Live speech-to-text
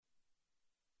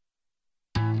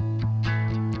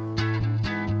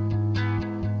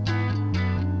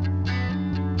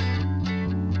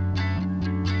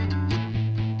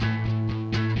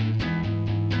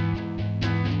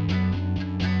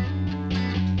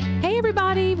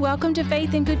everybody. Welcome to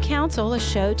Faith and Good Counsel, a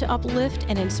show to uplift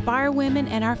and inspire women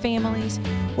and our families,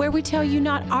 where we tell you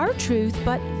not our truth,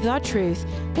 but the truth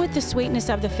with the sweetness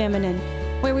of the feminine,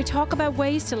 where we talk about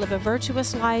ways to live a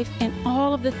virtuous life and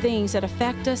all of the things that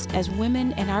affect us as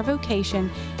women and our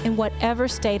vocation in whatever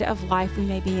state of life we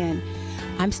may be in.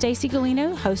 I'm Stacy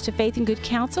Galino, host of Faith and Good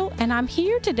Counsel, and I'm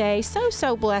here today,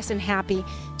 so blessed and happy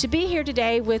to be here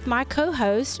today with my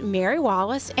co-host, Mary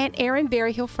Wallace and Erin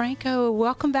Berryhill Franco.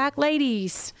 Welcome back,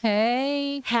 ladies.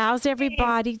 Hey. How's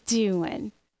everybody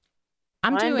doing?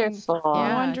 I'm Wonderful.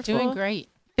 Wonderful. Doing great.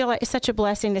 I feel like it's such a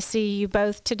blessing to see you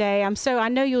both today. I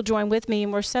know you'll join with me,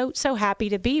 and we're so happy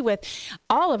to be with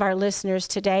all of our listeners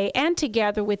today and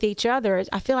together with each other.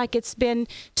 I feel like it's been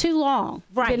too long.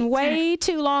 Right. It's been way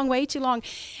too long. And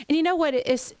you know what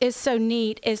is so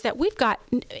neat is that we've got,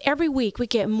 every week we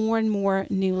get more and more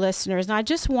new listeners. And I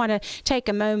just want to take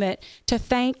a moment to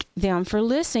thank them for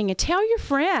listening, and tell your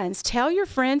friends,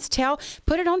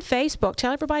 put it on Facebook,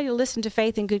 tell everybody to listen to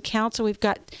Faith and Good Counsel. We've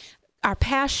got our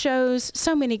past shows,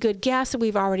 so many good guests that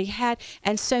we've already had,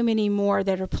 and so many more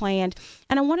that are planned.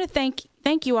 And I want to thank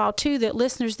you all too, that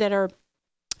listeners that are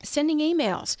sending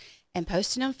emails and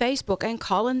posting on Facebook and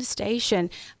calling the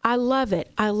station. I love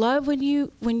it. I love when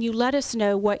you let us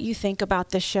know what you think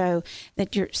about the show,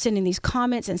 that you're sending these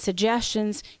comments and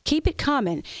suggestions. Keep it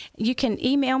coming. You can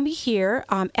email me here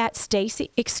at Sgalino,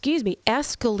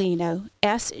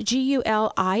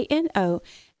 SGULINO,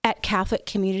 at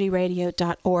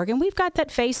CatholicCommunityRadio.org. And we've got that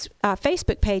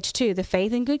Facebook page too, the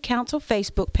Faith and Good Counsel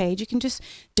Facebook page. You can just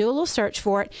do a little search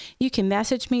for it. You can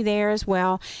message me there as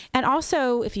well. And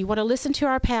also, if you want to listen to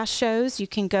our past shows, you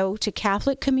can go to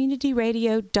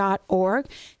CatholicCommunityRadio.org.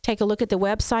 Take a look at the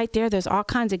website there. There's all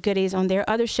kinds of goodies on there.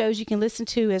 Other shows you can listen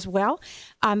to as well.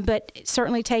 But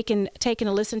certainly taking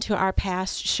a listen to our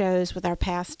past shows with our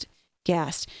past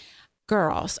guests.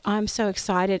 Girls, I'm so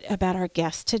excited about our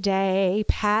guest today,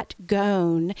 Pat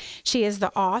Goan. She is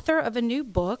the author of a new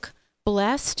book,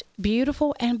 Blessed,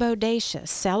 Beautiful, and Bodacious,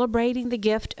 Celebrating the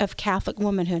Gift of Catholic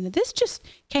Womanhood. And this just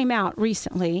came out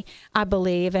recently, I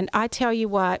believe. And I tell you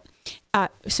what,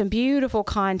 some beautiful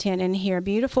content in here,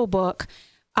 beautiful book.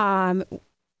 So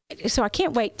I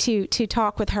can't wait to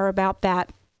talk with her about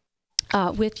that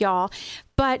with y'all.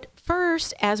 But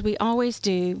first, as we always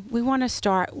do, we want to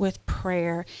start with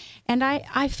prayer. And I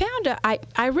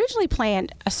originally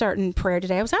planned a certain prayer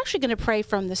today. I was actually going to pray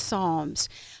from the Psalms,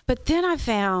 but then I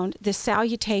found the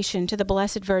salutation to the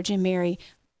Blessed Virgin Mary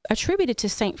attributed to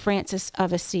St. Francis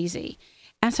of Assisi.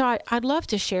 And so I'd love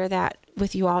to share that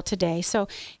with you all today. So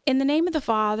in the name of the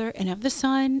Father, and of the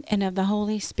Son, and of the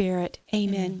Holy Spirit,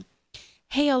 amen.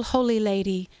 Hail, Holy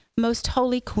Lady, most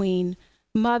holy Queen,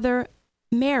 Mother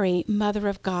Mary, Mother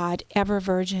of God, ever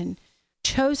Virgin,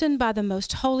 chosen by the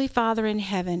most holy Father in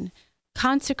heaven,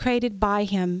 consecrated by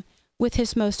him with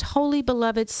his most holy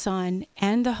beloved Son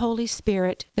and the Holy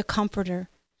Spirit, the Comforter.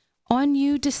 On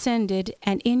you descended,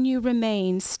 and in you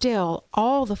remains still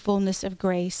all the fullness of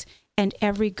grace and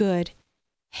every good.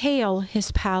 Hail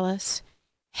his palace,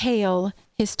 hail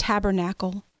his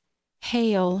tabernacle,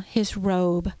 hail his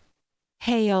robe,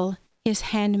 hail his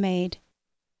handmaid,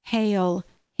 hail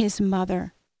his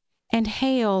mother, and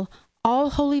hail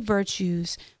all holy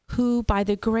virtues who, by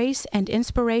the grace and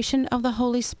inspiration of the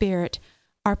Holy Spirit,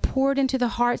 are poured into the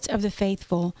hearts of the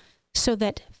faithful, so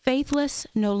that faithless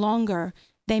no longer,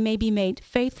 they may be made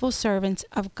faithful servants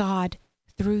of God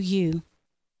through you.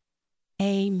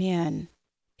 Amen.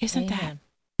 Isn't that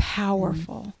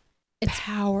powerful? It's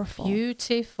powerful.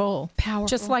 Beautiful. Powerful.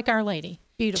 Just like Our Lady.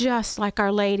 Beautiful. Just like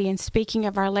Our Lady. And speaking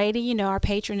of Our Lady, you know, our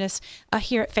patroness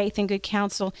here at Faith and Good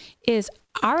Counsel is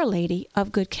Our Lady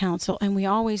of Good Counsel. And we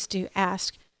always do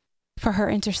ask for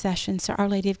her intercession. So Our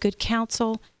Lady of Good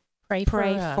Counsel, pray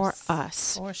for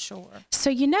us. For sure. So,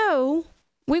 you know,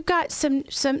 we've got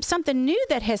something new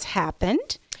that has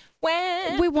happened.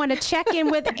 When we want to check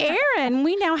in with Erin.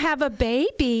 We now have a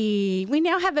baby.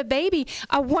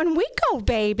 A 1-week-old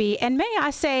baby. And may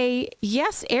I say,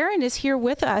 yes, Erin is here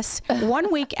with us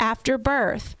 1 week after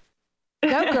birth.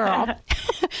 Go, girl.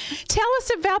 Tell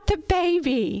us about the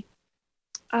baby.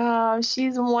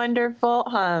 She's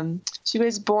wonderful. She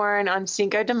was born on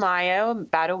Cinco de Mayo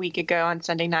about a week ago on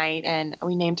Sunday night, and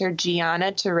we named her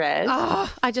Gianna Therese.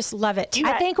 Oh, I just love it.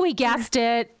 I think we guessed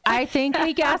it. I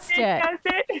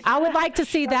would like to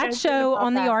see that show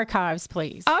on the archives,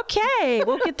 please. Okay,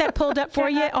 we'll get that pulled up for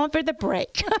you over the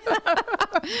break.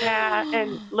 Yeah,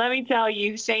 and let me tell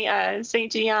you,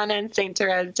 Saint Gianna and Saint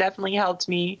Therese definitely helped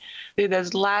me through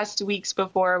those last weeks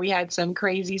before we had some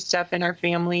crazy stuff in our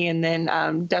family, and then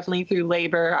definitely through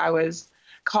labor, I was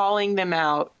calling them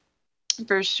out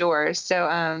For sure.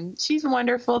 So she's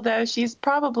wonderful, though. She's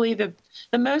probably the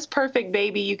most perfect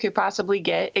baby you could possibly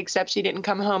get, except she didn't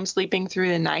come home sleeping through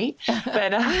the night.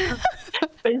 But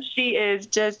but she is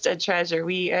just a treasure.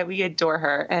 We adore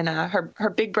her, and her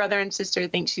big brother and sister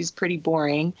think she's pretty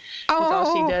boring. Because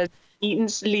all she does is eat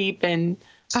and sleep and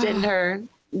sit in her,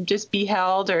 just be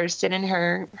held or sit in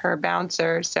her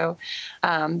bouncer. So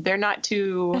they're not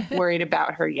too worried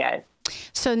about her yet.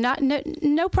 So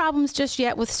no problems just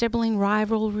yet with sibling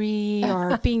rivalry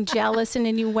or being jealous in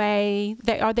any way.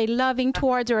 Are they loving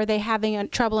towards, or are they having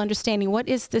trouble understanding what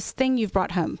is this thing you've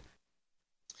brought home?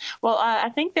 Well, I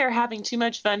think they're having too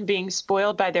much fun being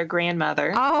spoiled by their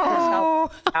grandmother.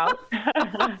 Oh.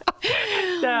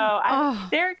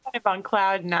 They're kind of on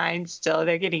cloud nine still.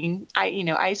 They're getting,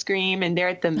 ice cream, and they're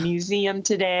at the museum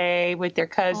today with their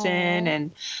cousin,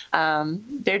 and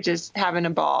they're just having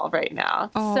a ball right now.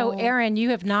 So, Erin,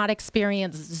 you have not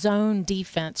experienced zone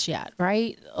defense yet,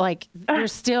 right? Like you're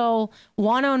still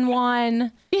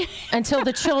one-on-one until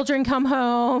the children come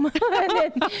home,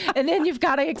 and then you've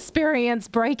got to experience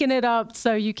breaking it up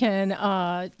so you can.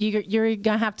 You're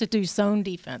gonna have to do zone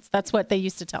defense. That's what they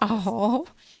used to tell us. Oh,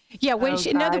 yeah.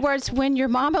 In other words, when your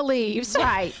mama leaves,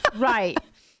 right.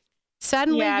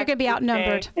 Suddenly you're gonna be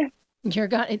outnumbered.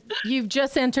 You've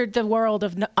just entered the world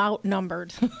of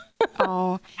outnumbered.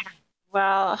 Oh,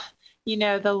 well.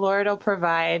 The Lord will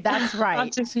provide. That's right. I'll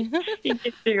just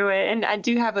get through it. And I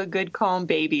do have a good, calm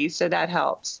baby, so that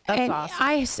helps. That's and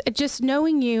awesome. Just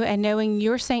knowing you and knowing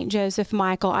your St. Joseph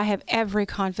Michael, I have every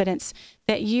confidence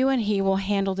that you and he will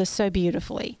handle this so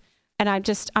beautifully. And I'm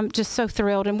just so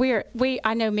thrilled. And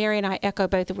I know Mary and I echo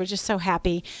both that we're just so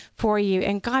happy for you,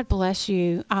 and God bless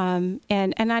you. And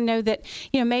I know that,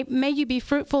 may you be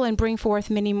fruitful and bring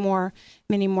forth many more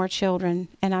children.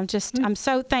 And I'm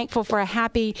so thankful for a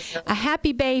happy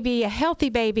baby, a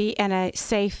healthy baby, and a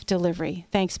safe delivery.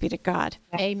 Thanks be to God.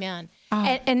 Amen.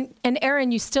 And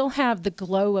Erin, you still have the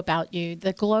glow about you,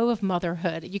 the glow of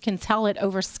motherhood. You can tell it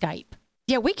over Skype.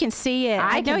 Yeah, we can see it.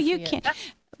 I know you can.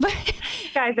 You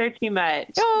guys are too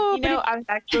much. I was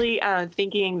actually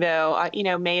thinking, though,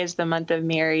 May is the month of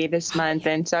Mary this month.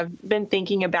 And so I've been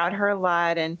thinking about her a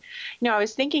lot. And, I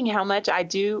was thinking how much I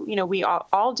do, we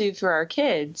all do for our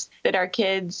kids, that our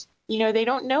kids, they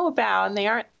don't know about,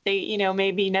 and they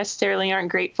maybe necessarily aren't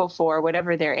grateful for,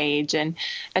 whatever their age. And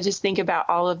I just think about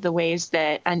all of the ways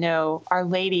that I know Our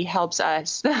Lady helps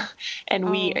us and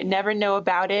we never know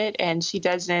about it. And she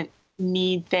doesn't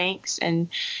need thanks, and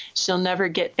she'll never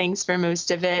get thanks for most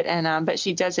of it, and but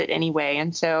she does it anyway.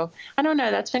 And so I don't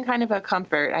know, that's been kind of a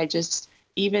comfort.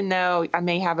 Even though I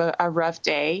may have a rough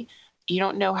day, you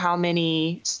don't know how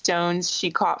many stones she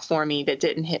caught for me that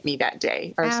didn't hit me that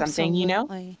day or something,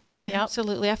 Yep.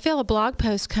 Absolutely. I feel a blog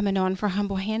post coming on for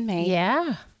Humble Handmaid.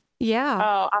 Yeah.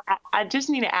 Oh, I just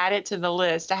need to add it to the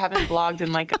list. I haven't blogged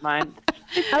in like a month.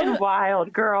 It's been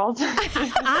wild, girls.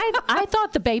 I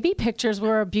thought the baby pictures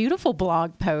were a beautiful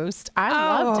blog post.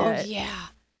 I loved it. Yeah.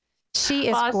 She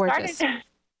is gorgeous.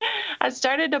 I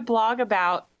started to blog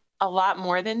about a lot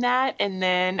more than that. And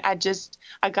then I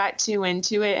got too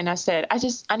into it, and I said,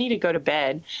 I need to go to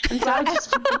bed. And so I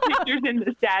just put the pictures and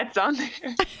the stats on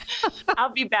there.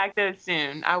 I'll be back though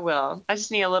soon. I will. I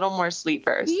just need a little more sleep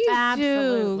first.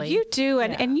 Absolutely. You do.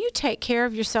 And you take care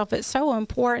of yourself. It's so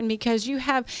important, because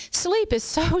sleep is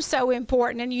so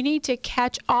important, and you need to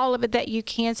catch all of it that you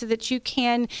can, so that you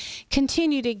can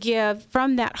continue to give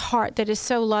from that heart that is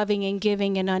so loving and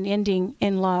giving and unending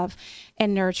in love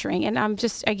and nurturing. And I'm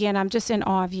just in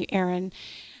awe of you, Erin.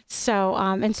 So,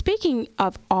 and speaking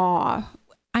of awe,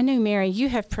 I know, Mary, you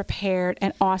have prepared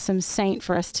an awesome saint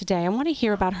for us today. I want to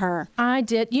hear about her. I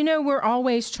did. We're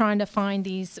always trying to find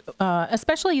these,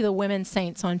 especially the women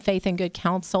saints on Faith and Good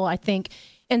Counsel, I think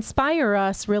inspire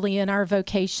us really in our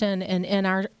vocation and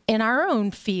in our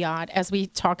own fiat as we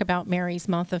talk about Mary's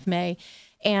month of May.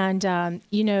 And,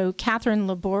 Catherine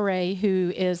Labouré,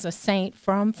 who is a saint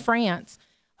from France,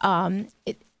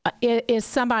 is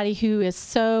somebody who is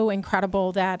so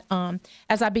incredible that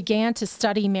as I began to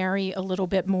study Mary a little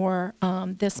bit more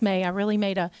this May, I really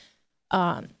made a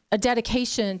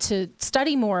dedication to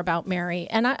study more about Mary.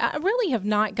 And I really have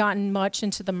not gotten much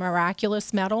into the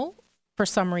miraculous medal for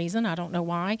some reason. I don't know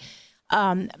why.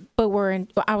 But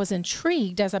I was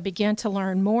intrigued as I began to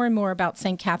learn more and more about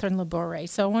St. Catherine Labouré.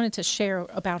 So I wanted to share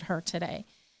about her today.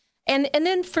 And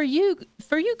then for you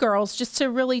girls, just to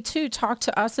really too talk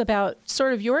to us about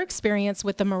sort of your experience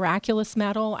with the miraculous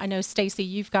medal. I know, Stacy,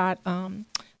 you've got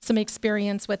some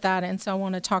experience with that, and so I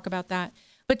want to talk about that.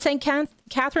 But St.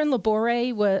 Catherine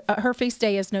Labouré, her feast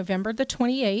day is November the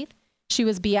 28th. She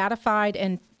was beatified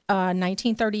in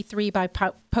 1933 by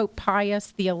Pope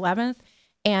Pius XI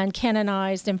and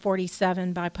canonized in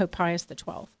 47 by Pope Pius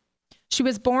XII. She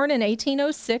was born in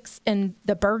 1806 in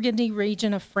the Burgundy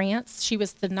region of France. She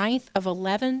was the 9th of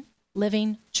 11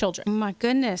 living children. Oh my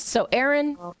goodness. So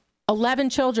Erin, 11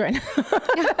 children.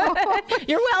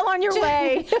 You're well on your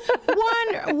way.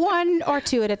 one or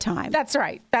two at a time. That's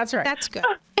right. That's right. That's good.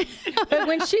 But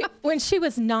when she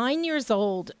was 9 years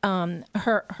old,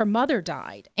 her mother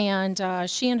died, and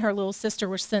she and her little sister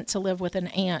were sent to live with an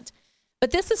aunt. But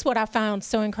this is what I found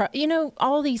so incredible. You know,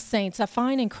 all these saints, I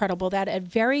find incredible that at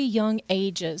very young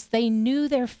ages, they knew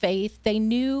their faith. They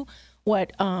knew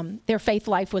what their faith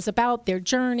life was about, their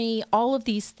journey, all of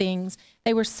these things.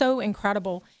 They were so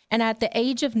incredible. And at the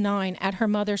age of 9, at her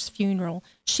mother's funeral,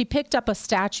 she picked up a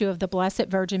statue of the Blessed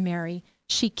Virgin Mary.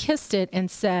 She kissed it and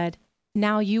said,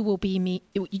 now you will be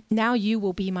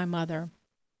my mother.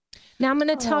 Now I'm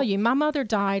going to tell you, my mother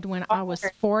died when I was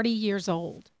 40 years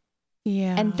old.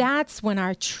 Yeah. And that's when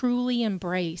I truly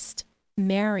embraced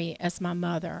Mary as my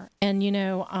mother. And, you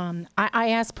know, I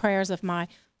asked prayers of my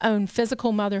own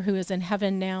physical mother who is in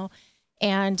heaven now.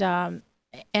 And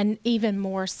even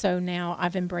more so now,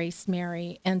 I've embraced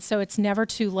Mary. And so it's never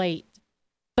too late.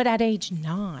 But at age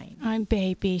 9. I'm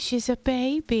baby. She's a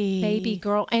baby. Baby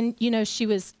girl. And, you know, she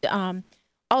was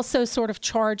also sort of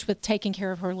charged with taking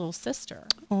care of her little sister.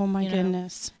 Oh, my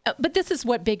goodness. But this is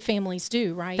what big families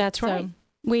do, right? That's right.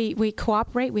 We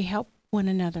cooperate. We help one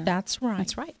another. That's right.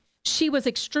 That's right. She was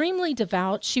extremely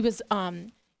devout. She was,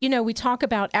 you know, we talk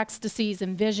about ecstasies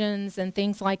and visions and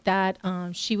things like that.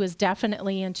 She was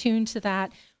definitely in tune to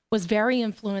that, was very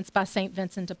influenced by St.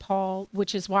 Vincent de Paul,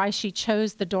 which is why she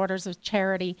chose the Daughters of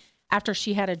Charity after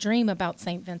she had a dream about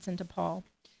St. Vincent de Paul.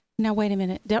 Now, wait a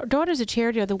minute. The Daughters of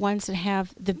Charity are the ones that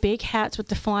have the big hats with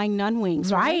the flying nun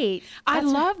wings, right? I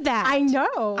love that. I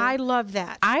know. I love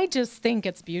that. I just think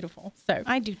it's beautiful. So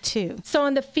I do too. So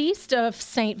on the feast of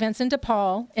St. Vincent de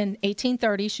Paul in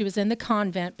 1830, she was in the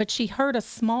convent, but she heard a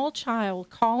small child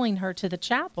calling her to the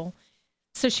chapel.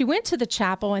 So she went to the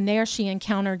chapel, and there she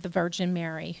encountered the Virgin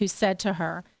Mary, who said to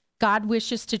her, God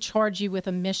wishes to charge you with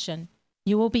a mission.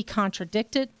 You will be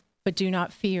contradicted, but do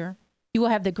not fear. You will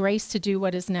have the grace to do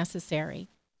what is necessary.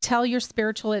 Tell your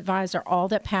spiritual advisor all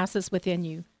that passes within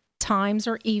you. Times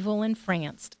are evil in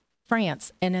France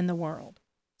and in the world.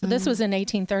 So this was in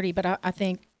 1830, but I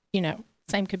think, you know,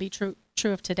 same could be true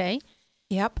of today.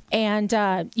 Yep. And,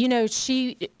 you know,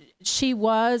 she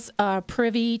was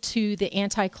privy to the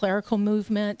anti-clerical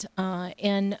movement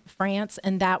in France,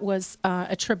 and that was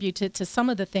attributed to some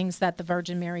of the things that the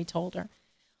Virgin Mary told her.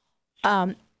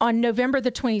 On November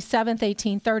the 27th,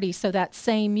 1830, so that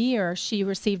same year, she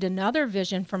received another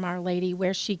vision from Our Lady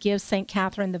where she gives St.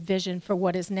 Catherine the vision for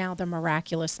what is now the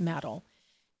miraculous medal.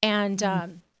 And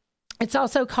it's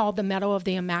also called the Medal of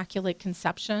the Immaculate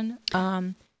Conception.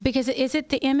 Because is it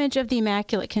the image of the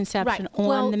Immaculate Conception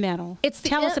on the medal?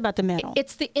 Tell us about the medal.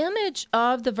 It's the image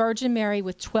of the Virgin Mary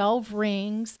with 12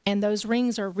 rings, and those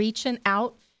rings are reaching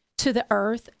out to the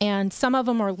earth, and some of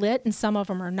them are lit and some of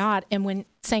them are not. And when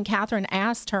St. Catherine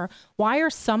asked her, why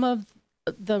are some of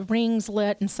the rings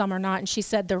lit and some are not? And she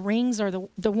said the rings are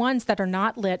the ones that are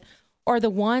not lit, or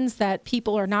the ones that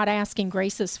people are not asking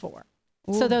graces for.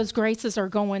 Ooh. So those graces are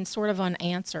going sort of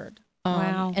unanswered.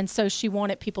 Wow. And so she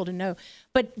wanted people to know.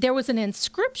 But there was an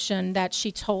inscription that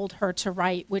she told her to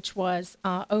write, which was,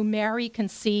 O Mary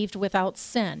conceived without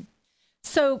sin.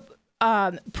 So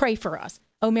pray for us.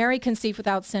 O Mary conceived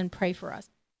without sin, pray for us.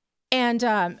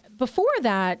 And before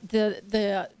that,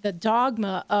 the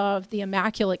dogma of the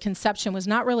Immaculate Conception was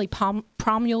not really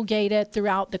promulgated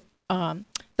throughout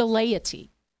the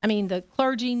laity. I mean, the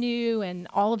clergy knew, and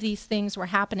all of these things were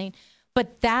happening.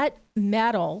 But that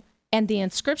medal and the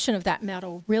inscription of that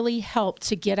medal really helped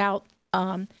to get out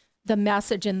the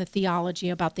message and the theology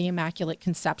about the Immaculate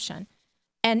Conception.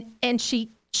 And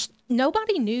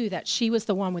nobody knew that she was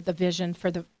the one with the vision for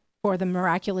the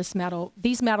miraculous medal.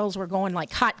 These medals were going like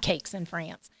hotcakes in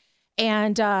France.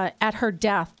 And at her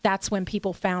death, that's when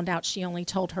people found out she only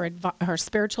told her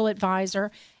spiritual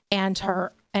advisor and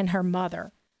her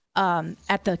mother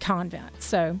at the convent.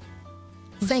 So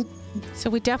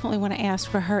we definitely want to ask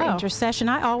for her intercession.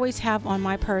 I always have on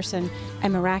my person a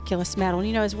miraculous medal.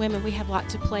 You know, as women, we have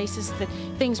lots of places,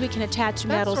 things we can attach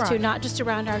medals to, not just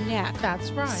around our neck.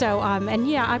 That's right. So, and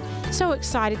yeah, I'm so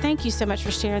excited. Thank you so much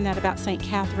for sharing that about St.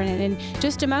 Catherine. And in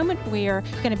just a moment, we are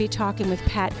going to be talking with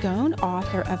Pat Gone,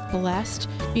 author of Blessed,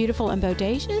 Beautiful, and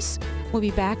Bodacious. We'll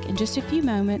be back in just a few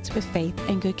moments with Faith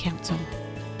and Good Counsel.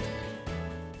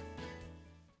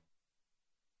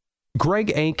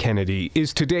 Greg A. Kennedy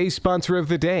is today's sponsor of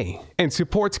the day and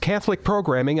supports Catholic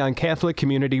programming on Catholic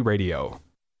Community Radio.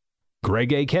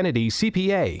 Greg A. Kennedy,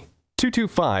 CPA,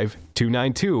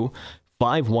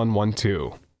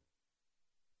 225-292-5112.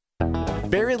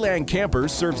 Berryland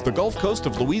Campers serves the Gulf Coast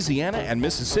of Louisiana and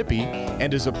Mississippi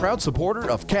and is a proud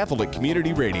supporter of Catholic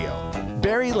Community Radio.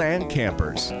 Berryland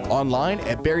Campers, online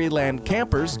at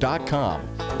berrylandcampers.com.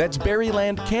 That's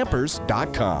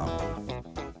berrylandcampers.com.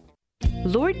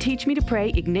 Lord Teach Me to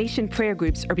Pray Ignatian prayer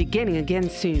groups are beginning again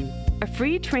soon. A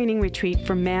free training retreat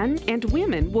for men and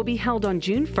women will be held on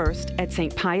June 1st at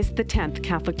St. Pius X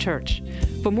Catholic Church.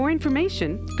 For more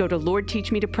information, go to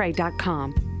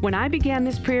LordTeachMeToPray.com. When I began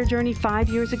this prayer journey 5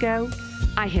 years ago,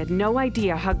 I had no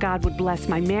idea how God would bless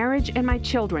my marriage and my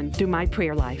children through my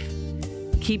prayer life.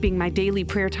 Keeping my daily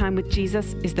prayer time with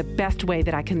Jesus is the best way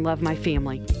that I can love my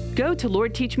family. Go to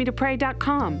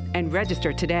LordTeachMeToPray.com and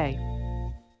register today.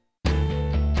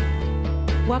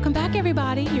 Welcome back,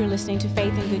 everybody. You're listening to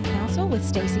Faith and Good Counsel with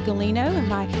Stacy Galino and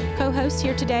my co-hosts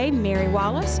here today, Mary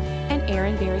Wallace and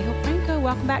Erin Berryhill-Franco.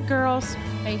 Welcome back, girls.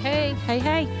 Hey, hey. Hey,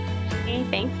 hey. Hey,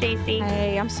 thanks, Stacy.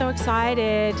 Hey, I'm so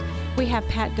excited. We have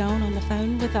Pat Gone on the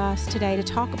phone with us today to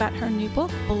talk about her new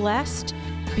book, Blessed,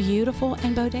 Beautiful,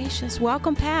 and Bodacious.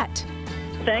 Welcome, Pat.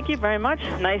 Thank you very much.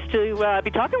 Nice to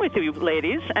be talking with you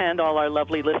ladies and all our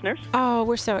lovely listeners. Oh,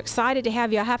 we're so excited to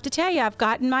have you. I have to tell you, I've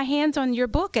gotten my hands on your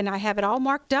book, and I have it all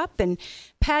marked up and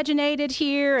paginated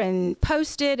here and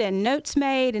posted and notes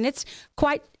made, and it's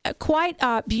quite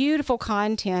beautiful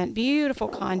content,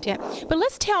 But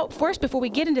let's tell, first, before we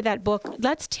get into that book,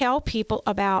 let's tell people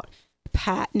about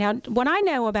Pat. Now, what I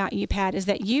know about you, Pat, is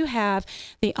that you have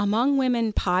the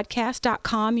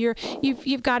AmongWomenPodcast.com.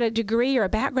 You've got a degree or a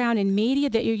background in media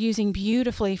that you're using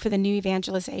beautifully for the new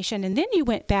evangelization. And then you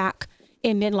went back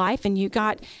in midlife and you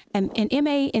got an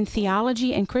MA in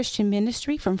Theology and Christian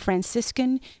Ministry from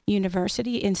Franciscan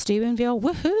University in Steubenville.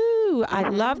 Woohoo! I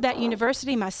love that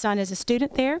university. My son is a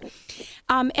student there.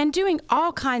 And doing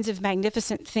all kinds of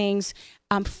magnificent things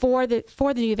for the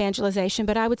new evangelization.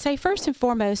 But I would say first and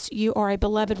foremost, you are a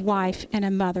beloved wife and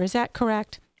a mother. Is that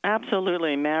correct?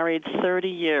 Absolutely. Married 30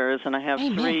 years, and I have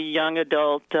Amen. 3 young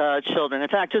adult children. In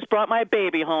fact, just brought my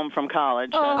baby home from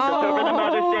college just over the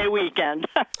Mother's Day weekend.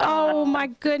 Oh, my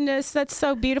goodness. That's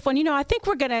so beautiful. And, you know, I think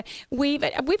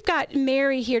we've got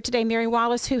Mary here today, Mary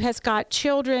Wallace, who has got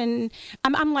children.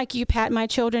 I'm like you, Pat. My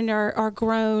children are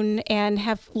grown and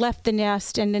have left the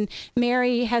nest. And then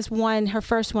Mary has her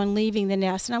first one leaving the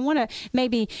nest. And I want to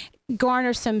maybe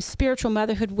garner some spiritual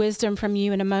motherhood wisdom from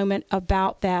you in a moment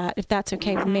about that, if that's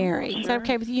okay with Mary. Is that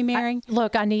okay with you, Mary?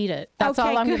 Look, I need it. That's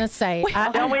all I'm going to say.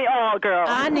 Don't we all, girl?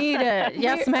 I need it.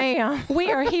 Yes, ma'am. We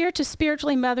are here to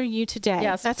spiritually mother you today.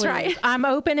 Yes, that's please. right. I'm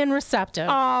open and receptive.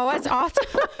 Oh, that's awesome.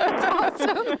 That's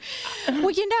awesome.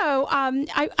 Well, you know,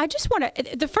 I just want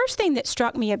to, the first thing that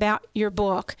struck me about your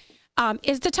book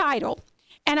is the title.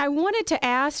 And I wanted to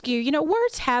ask you, you know,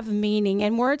 words have meaning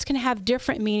and words can have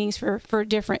different meanings for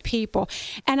different people.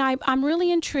 And I'm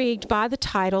really intrigued by the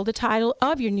title. The title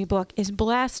of your new book is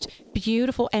Blessed,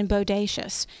 Beautiful, and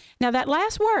Bodacious. Now, that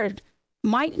last word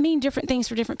might mean different things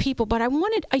for different people, but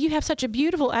you have such a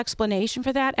beautiful explanation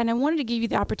for that, and I wanted to give you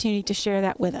the opportunity to share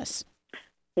that with us.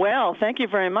 Well, thank you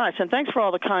very much, and thanks for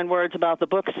all the kind words about the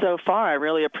book so far. I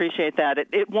really appreciate that.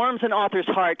 It warms an author's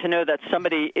heart to know that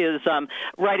somebody is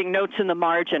writing notes in the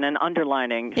margin and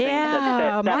underlining things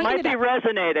that might be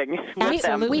resonating with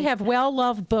them. We have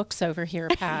well-loved books over here,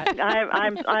 Pat.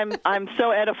 I'm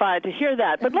so edified to hear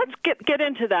that. But let's get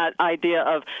into that idea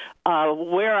of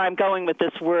where I'm going with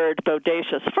this word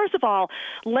bodacious. First of all,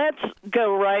 let's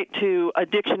go right to a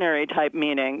dictionary-type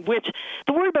meaning, which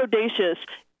the word bodacious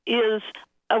is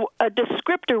a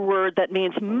descriptor word that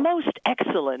means most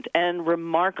excellent and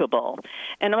remarkable.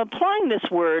 And I'm applying this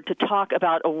word to talk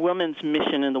about a woman's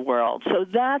mission in the world. So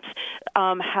that's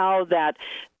how that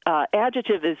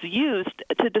adjective is used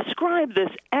to describe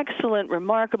this excellent,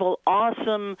 remarkable,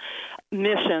 awesome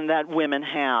mission that women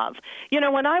have. You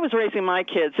know, when I was raising my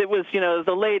kids, it was,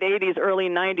 the late 80s, early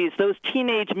 90s, those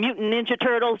teenage mutant Ninja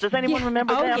Turtles. Does anyone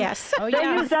remember them? Yes. They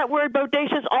used that word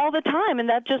bodacious all the time, and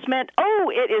that just meant,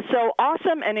 it is so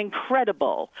awesome and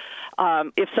incredible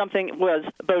if something was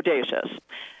bodacious.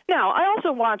 Now, I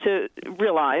also want to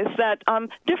realize that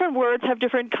different words have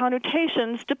different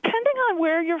connotations depending on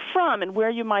where you're from and where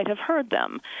you might have heard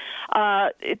them.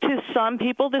 To some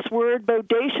people, this word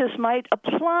bodacious might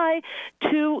apply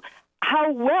to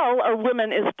how well a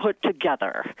woman is put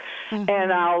together. Mm-hmm.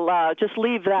 And I'll just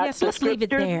leave that let's leave it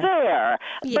there.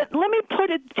 But let me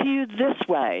put it to you this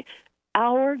way.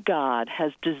 Our God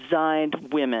has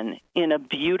designed women in a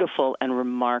beautiful and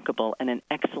remarkable and an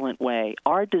excellent way.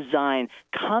 Our design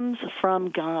comes from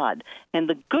God. And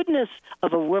the goodness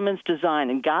of a woman's design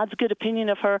and God's good opinion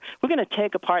of her, we're going to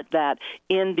take apart that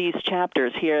in these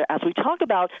chapters here as we talk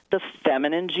about the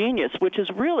feminine genius, which is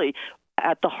really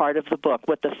at the heart of the book,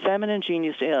 what the feminine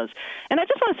genius is. And I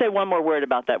just want to say one more word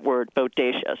about that word,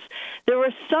 bodacious. There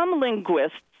are some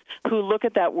linguists who look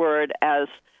at that word as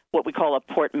what we call a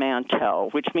portmanteau,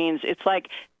 which means it's like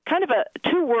kind of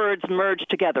two words merged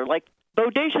together. Like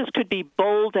bodacious could be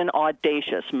bold and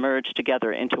audacious merged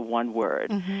together into one word.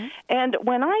 Mm-hmm. And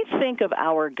when I think of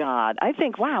our God, I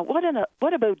think, wow, what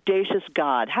a bodacious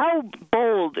God. How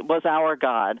bold was our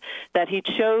God that he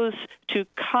chose to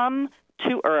come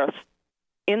to earth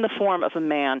in the form of a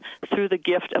man through the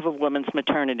gift of a woman's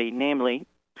maternity, namely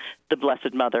the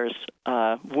Blessed Mother's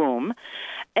womb,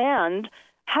 and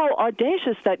how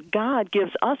audacious that God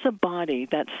gives us a body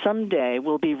that someday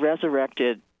will be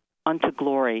resurrected unto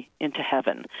glory into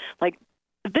heaven. Like,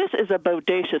 this is a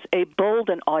bold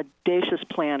and audacious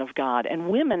plan of God, and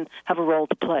women have a role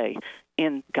to play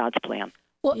in God's plan.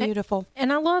 Well, beautiful.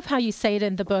 And I love how you say it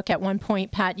in the book at one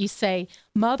point, Pat. You say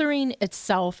mothering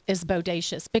itself is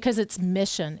bodacious because it's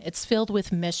mission. It's filled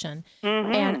with mission.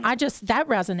 Mm-hmm. And that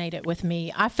resonated with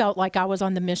me. I felt like I was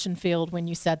on the mission field when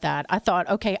you said that. I thought,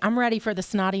 okay, I'm ready for the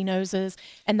snotty noses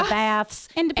and the baths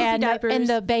and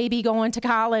the baby going to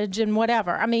college and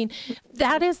whatever. I mean,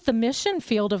 that is the mission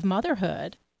field of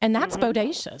motherhood. And that's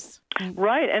bodacious.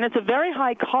 Right, and it's a very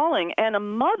high calling. And a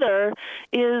mother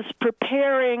is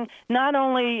preparing not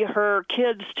only her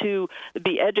kids to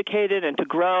be educated and to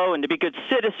grow and to be good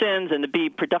citizens and to be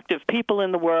productive people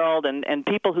in the world and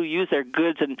people who use their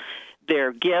goods and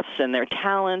their gifts and their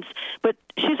talents, but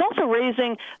she's also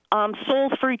raising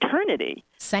souls for eternity.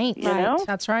 Saints, you know?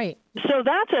 That's right. So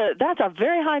that's a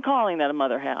very high calling that a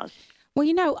mother has. Well,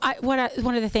 you know, one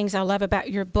of the things I love about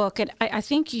your book, and I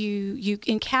think you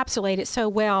encapsulate it so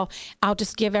well, I'll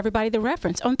just give everybody the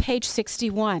reference on page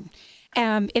 61.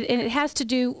 It has to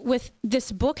do with,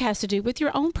 this book has to do with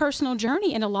your own personal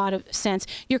journey in a lot of sense,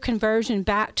 your conversion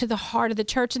back to the heart of the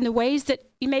church in the ways that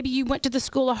maybe you went to the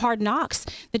school of hard knocks,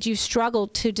 that you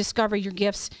struggled to discover your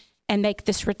gifts and make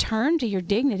this return to your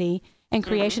dignity and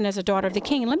creation as a daughter of the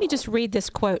King. And let me just read this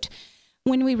quote.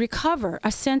 When we recover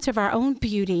a sense of our own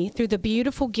beauty through the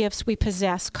beautiful gifts we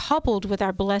possess, coupled with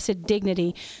our blessed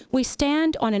dignity, we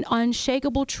stand on an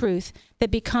unshakable truth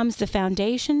that becomes the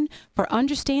foundation for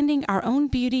understanding our own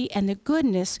beauty and the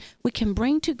goodness we can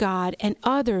bring to God and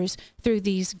others through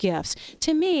these gifts.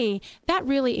 To me, that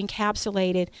really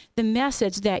encapsulated the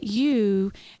message that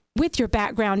you, with your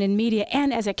background in media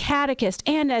and as a catechist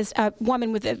and as a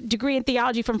woman with a degree in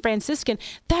theology from Franciscan,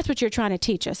 that's what you're trying to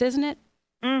teach us, isn't it?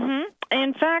 Mm-hmm.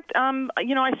 In fact,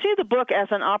 I see the book as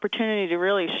an opportunity to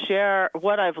really share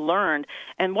what I've learned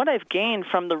and what I've gained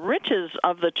from the riches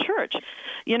of the church.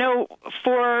 You know,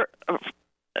 for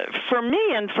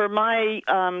me and for my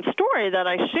story that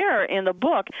I share in the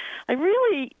book, I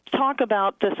really talk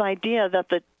about this idea that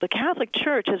the Catholic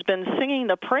Church has been singing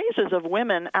the praises of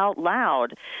women out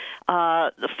loud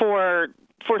for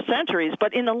centuries,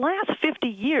 but in the last 50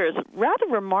 years, rather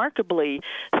remarkably,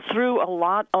 through a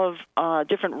lot of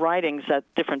different writings that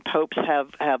different popes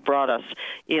have brought us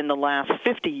in the last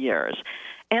 50 years.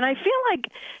 And I feel like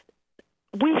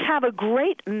we have a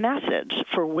great message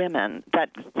for women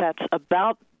that's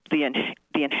about the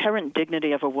inherent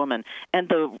dignity of a woman and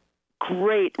the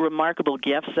great, remarkable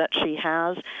gifts that she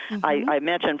has. Mm-hmm. I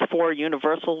mentioned 4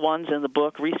 universal ones in the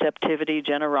book: receptivity,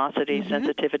 generosity,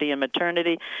 sensitivity, and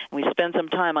maternity. And we spend some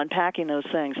time unpacking those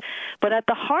things. But at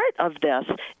the heart of this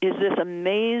is this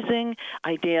amazing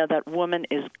idea that woman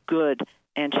is good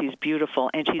and she's beautiful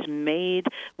and she's made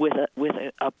with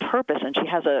a purpose, and she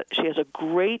has a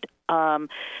great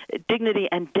dignity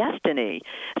and destiny.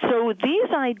 So these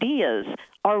ideas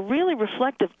are really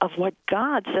reflective of what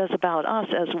God says about us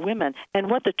as women and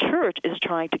what the church is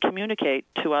trying to communicate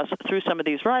to us through some of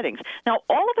these writings. Now,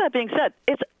 all of that being said,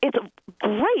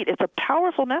 it's a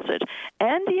powerful message,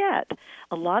 and yet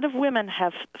a lot of women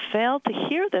have failed to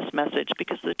hear this message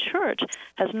because the church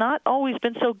has not always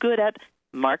been so good at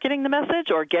marketing the message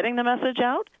or getting the message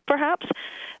out, perhaps.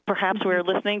 Perhaps we're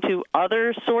listening to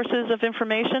other sources of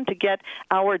information to get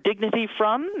our dignity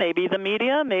from, maybe the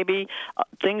media, maybe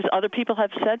things other people have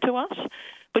said to us.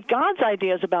 But God's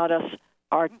ideas about us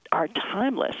are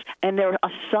timeless, and they're a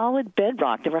solid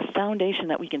bedrock. They're a foundation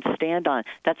that we can stand on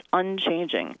that's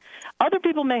unchanging. Other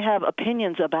people may have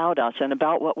opinions about us and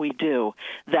about what we do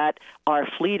that are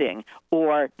fleeting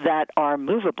or that are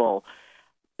movable.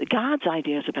 God's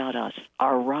ideas about us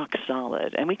are rock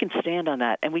solid, and we can stand on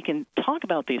that, and we can talk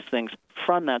about these things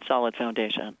from that solid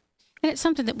foundation. And it's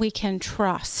something that we can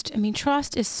trust. I mean,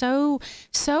 trust is so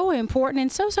important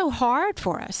and so hard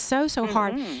for us. So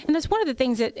hard. And that's one of the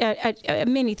things that,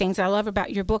 many things I love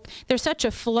about your book. There's such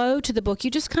a flow to the book. You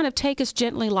just kind of take us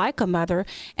gently like a mother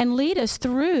and lead us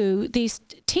through these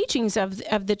teachings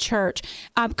of the church,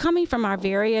 coming from our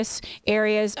various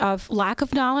areas of lack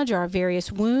of knowledge or our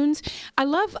various wounds. I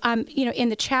love, in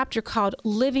the chapter called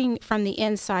Living from the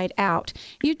Inside Out,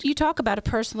 you talk about a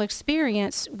personal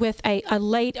experience with a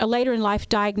later in life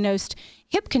diagnosed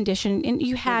hip condition, and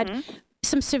you had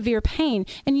some severe pain,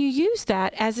 and you use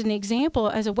that as an example,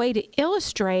 as a way to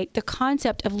illustrate the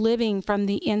concept of living from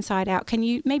the inside out. Can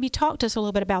you maybe talk to us a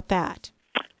little bit about that?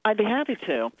 I'd be happy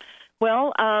to.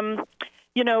 Well,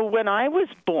 when I was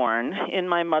born in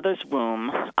my mother's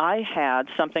womb, I had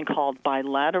something called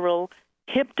bilateral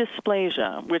hip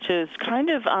dysplasia, which is kind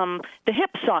of the hip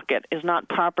socket is not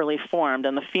properly formed,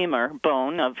 and the femur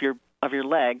bone of your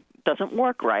leg doesn't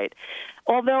work right.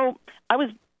 Although I was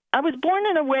born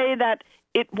in a way that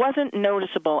it wasn't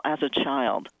noticeable as a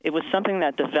child. It was something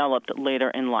that developed later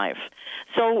in life.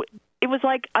 So it was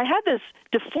like I had this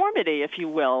deformity, if you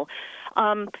will,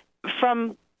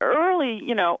 from early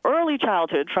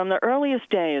childhood, from the earliest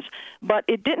days, but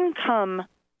it didn't come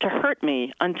to hurt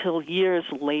me until years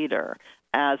later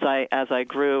as I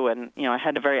grew, and I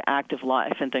had a very active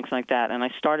life and things like that, and I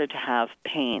started to have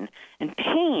pain. And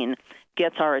pain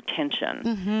gets our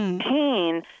attention.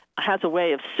 Pain has a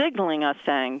way of signaling us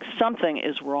saying something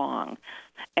is wrong.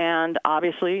 And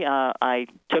obviously, I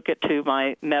took it to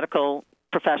my medical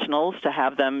professionals to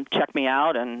have them check me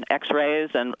out and x-rays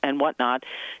and whatnot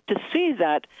to see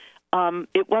that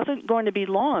it wasn't going to be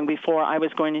long before I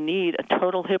was going to need a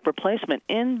total hip replacement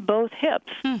in both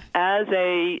hips as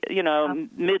a,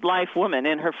 midlife woman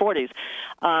in her 40s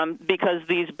because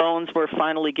these bones were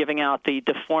finally giving out. The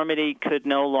deformity could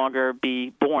no longer be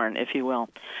born, if you will.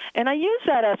 And I use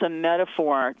that as a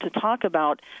metaphor to talk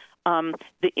about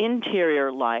the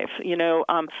interior life.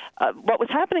 What was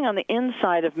happening on the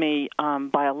inside of me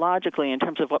biologically in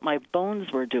terms of what my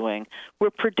bones were doing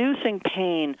were producing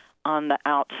pain on the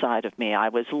outside of me. I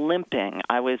was limping.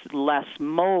 I was less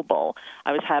mobile.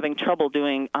 I was having trouble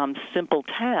doing simple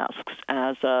tasks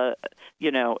as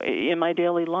in my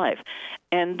daily life.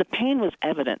 And the pain was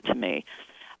evident to me.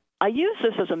 I use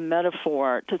this as a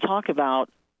metaphor to talk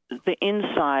about the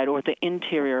inside or the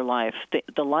interior life,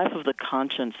 the life of the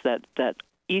conscience that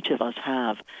each of us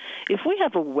have. If we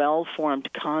have a well-formed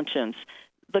conscience,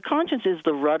 the conscience is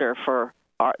the rudder for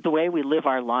the way we live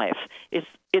our life. It's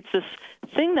this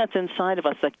thing that's inside of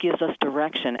us that gives us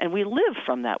direction, and we live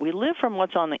from that. We live from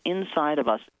what's on the inside of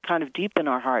us, kind of deep in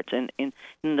our hearts, in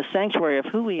the sanctuary of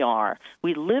who we are.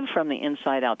 We live from the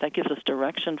inside out. That gives us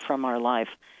direction from our life.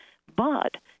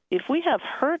 But if we have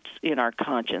hurts in our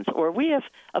conscience, or we have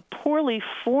a poorly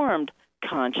formed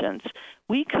conscience,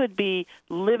 we could be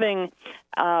living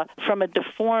from a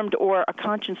deformed or a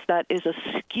conscience that is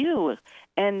askew,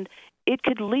 and it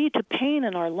could lead to pain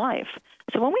in our life.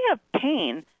 So when we have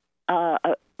pain,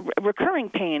 recurring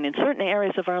pain in certain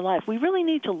areas of our life, we really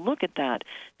need to look at that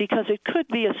because it could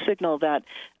be a signal that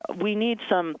we need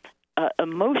some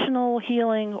emotional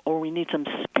healing or we need some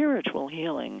spiritual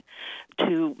healing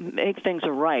to make things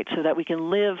right so that we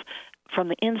can live from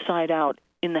the inside out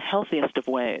in the healthiest of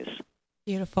ways.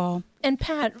 Beautiful. And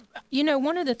Pat,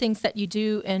 one of the things that you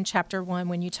do in chapter 1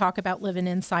 when you talk about living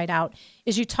inside out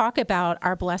is you talk about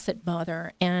our Blessed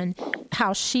Mother and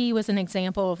how she was an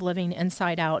example of living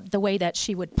inside out, the way that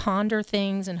she would ponder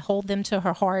things and hold them to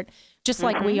her heart, just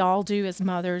like we all do as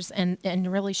mothers. And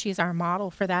really she's our model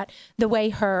for that. The way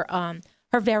her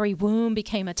very womb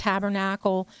became a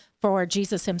tabernacle for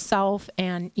Jesus himself.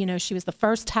 And, she was the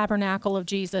first tabernacle of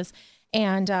Jesus.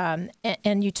 And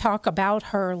you talk about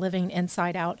her living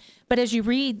inside out. But as you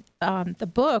read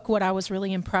the book, what I was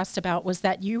really impressed about was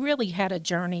that you really had a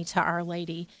journey to Our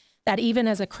Lady, that even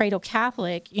as a cradle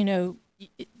Catholic,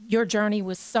 your journey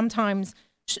was sometimes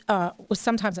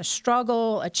a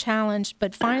struggle, a challenge,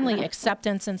 but finally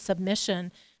acceptance and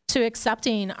submission to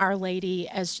accepting Our Lady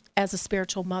as a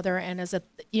spiritual mother and as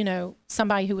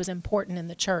somebody who was important in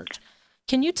the church.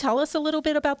 Can you tell us a little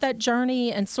bit about that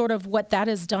journey and sort of what that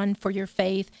has done for your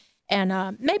faith,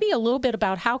 and maybe a little bit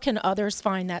about how can others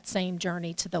find that same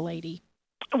journey to the Lady?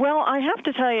 Well, I have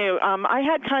to tell you, I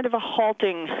had kind of a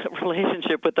halting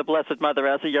relationship with the Blessed Mother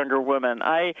as a younger woman.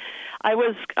 I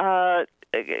was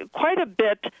quite a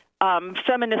bit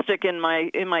feministic in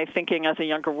my thinking as a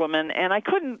younger woman, and I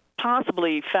couldn't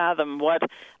possibly fathom what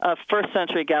a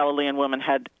first-century Galilean woman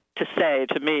had to say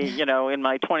to me, in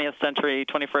my 20th century,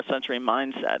 21st century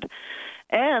mindset.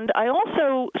 And I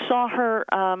also saw her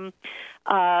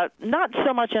not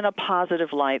so much in a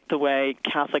positive light the way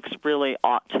Catholics really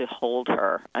ought to hold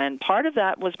her. And part of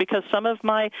that was because some of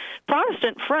my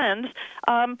Protestant friends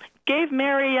gave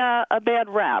Mary a bad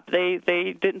rap. They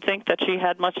didn't think that she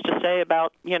had much to say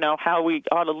about, how we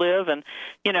ought to live. And,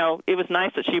 it was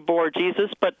nice that she bore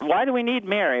Jesus, but why do we need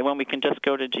Mary when we can just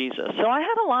go to Jesus? So I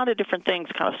had a lot of different things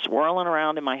kind of swirling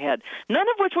around in my head, none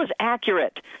of which was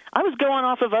accurate. I was going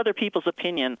off of other people's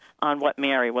opinion on what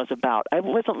Mary was about. I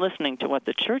wasn't listening to what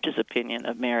the Church's opinion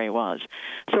of Mary was.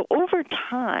 So over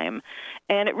time,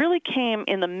 and it really came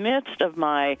in the midst of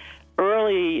my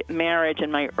early marriage and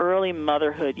my early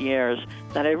motherhood years,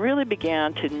 that I really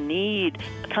began to need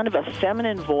kind of a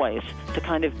feminine voice to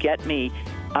kind of get me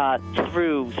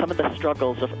through some of the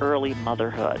struggles of early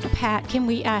motherhood. Pat, can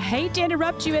we, I hate to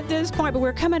interrupt you at this point, but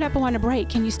we're coming up on a break.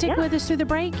 Can you stick with us through the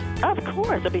break? Of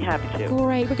course, I'd be happy to.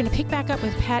 Great. We're going to pick back up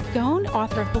with Pat Goen,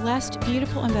 author of Blessed,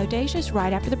 Beautiful, and Bodacious,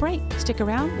 right after the break. Stick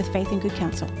around with Faith and Good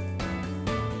Counsel.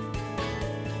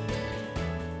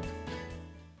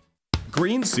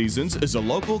 Green Seasons is a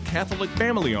local Catholic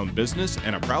family-owned business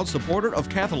and a proud supporter of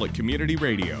Catholic Community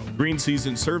Radio. Green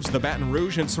Seasons serves the Baton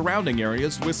Rouge and surrounding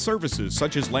areas with services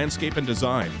such as landscape and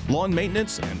design, lawn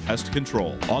maintenance, and pest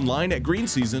control. Online at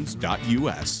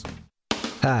greenseasons.us.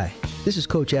 Hi, this is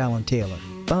Coach Alan Taylor,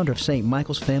 founder of St.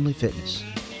 Michael's Family Fitness.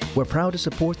 We're proud to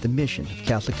support the mission of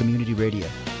Catholic Community Radio.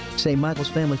 St. Michael's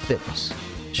Family Fitness,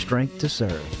 strength to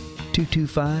serve.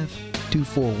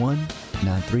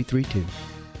 225-241-9332.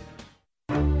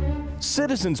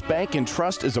 Citizens Bank and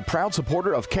Trust is a proud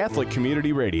supporter of Catholic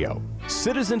Community Radio.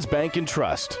 Citizens Bank and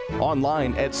Trust.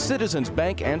 Online at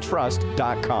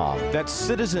citizensbankandtrust.com. That's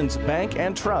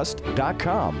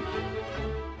citizensbankandtrust.com.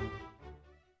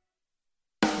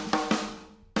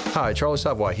 Hi, Charlie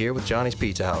Savoy here with Johnny's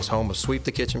Pizza House, home of Sweep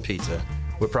the Kitchen Pizza.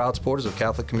 We're proud supporters of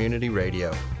Catholic Community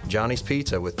Radio. Johnny's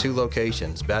Pizza with 2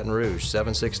 locations, Baton Rouge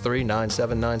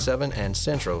 763-9797 and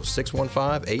Central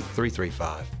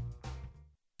 615-8335.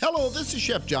 Hello, this is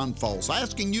Chef John Foles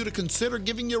asking you to consider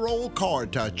giving your old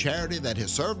card to a charity that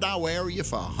has served our area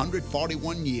for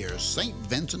 141 years, St.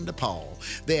 Vincent de Paul.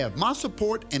 They have my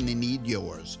support and they need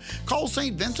yours. Call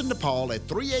St. Vincent de Paul at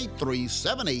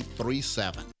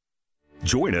 383-7837.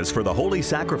 Join us for the Holy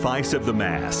Sacrifice of the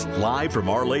Mass, live from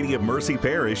Our Lady of Mercy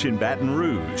Parish in Baton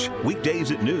Rouge, weekdays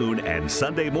at noon and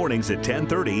Sunday mornings at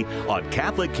 10:30 on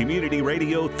Catholic Community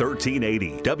Radio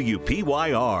 1380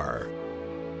 WPYR.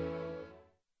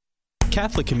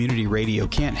 Catholic Community Radio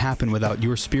can't happen without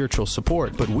your spiritual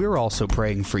support, but we're also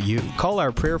praying for you. Call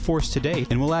our prayer force today,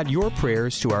 and we'll add your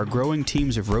prayers to our growing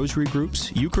teams of rosary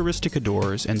groups, Eucharistic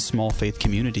adorers, and small faith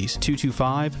communities.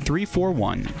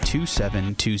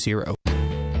 225-341-2720.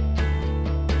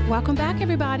 Welcome back,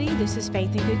 everybody. This is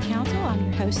Faith and Good Counsel. I'm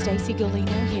your host, Stacy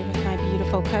Galino, here with my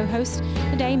beautiful co-host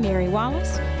today, Mary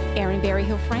Wallace, Aaron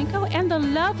Berryhill-Franco, and the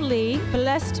lovely,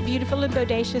 blessed, beautiful, and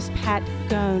bodacious Pat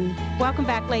Goen. Welcome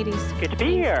back, ladies. Good to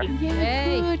be here.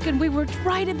 Yeah, good. We were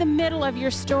right in the middle of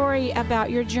your story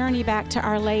about your journey back to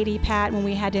Our Lady, Pat, when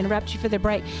we had to interrupt you for the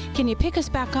break. Can you pick us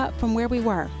back up from where we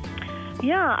were?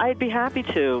 Yeah, I'd be happy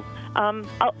to. I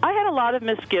had a lot of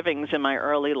misgivings in my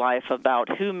early life about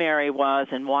who Mary was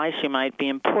and why she might be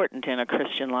important in a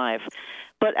Christian life.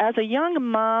 But as a young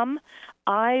mom,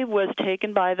 I was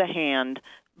taken by the hand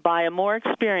by a more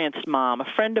experienced mom, a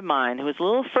friend of mine who was a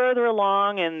little further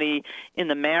along in the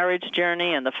marriage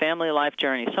journey and the family life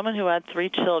journey, someone who had 3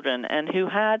 children and who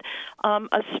had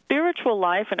a spiritual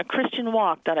life and a Christian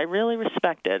walk that I really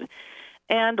respected.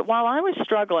 And while I was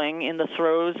struggling in the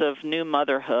throes of new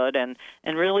motherhood and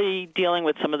really dealing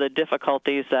with some of the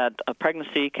difficulties that a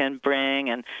pregnancy can bring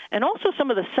and also some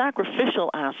of the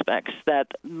sacrificial aspects that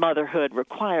motherhood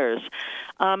requires,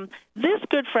 this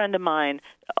good friend of mine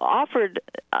offered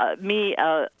me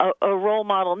a role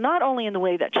model not only in the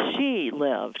way that she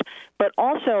lived, but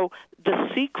also the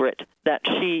secret that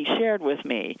she shared with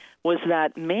me was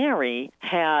that Mary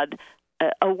had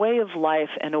a way of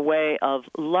life and a way of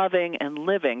loving and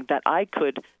living that I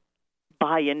could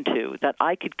buy into, that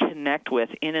I could connect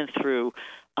with in and through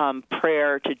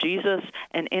prayer to Jesus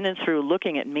and in and through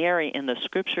looking at Mary in the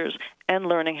Scriptures and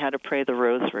learning how to pray the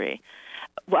Rosary.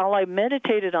 While I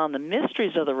meditated on the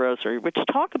mysteries of the Rosary, which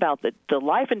talk about the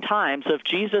life and times of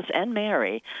Jesus and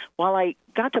Mary, while I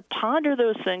got to ponder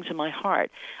those things in my heart,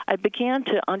 I began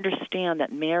to understand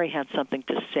that Mary had something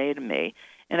to say to me.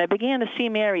 And I began to see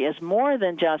Mary as more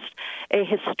than just a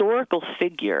historical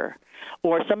figure,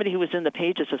 or somebody who was in the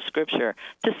pages of Scripture,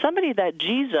 to somebody that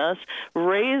Jesus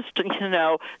raised,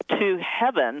 to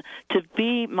heaven to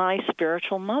be my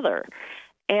spiritual mother.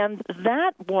 And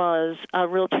that was a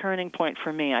real turning point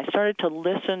for me. I started to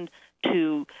listen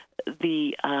to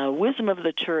the wisdom of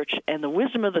the church and the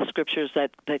wisdom of the Scriptures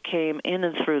that came in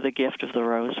and through the gift of the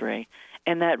rosary.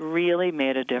 And that really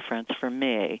made a difference for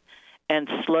me. And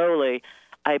slowly,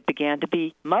 I began to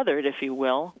be mothered, if you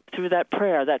will, through that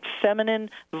prayer, that feminine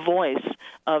voice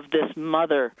of this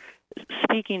mother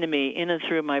speaking to me in and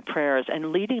through my prayers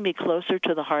and leading me closer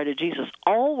to the heart of Jesus,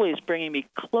 always bringing me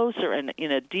closer and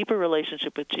in a deeper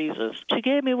relationship with Jesus. She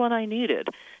gave me what I needed.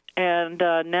 And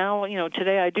now,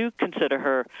 today I do consider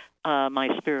her my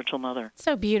spiritual mother.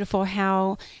 So beautiful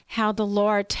how the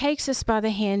Lord takes us by the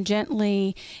hand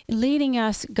gently, leading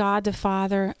us, God the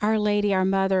Father, Our Lady, our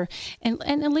Mother, and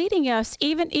leading us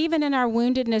even in our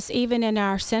woundedness, even in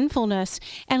our sinfulness,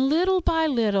 and little by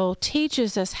little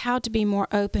teaches us how to be more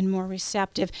open, more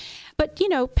receptive. But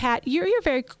Pat, you're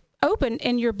very open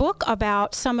in your book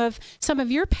about some of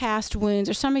your past wounds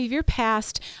or some of your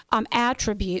past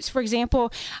attributes. For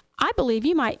example, I believe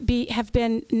you might have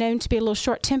been known to be a little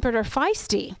short-tempered or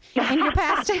feisty in your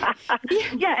past.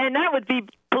 Yeah, and that would be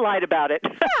polite about it.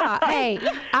 Yeah. Hey,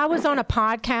 I was on a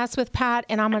podcast with Pat,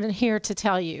 and I'm here to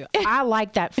tell you, I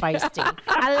like that feisty.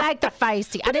 I like the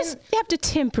feisty. You have to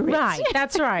temper it. Right,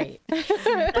 that's right.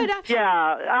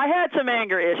 Yeah, I had some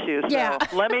anger issues. Yeah.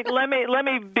 So let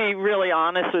me be really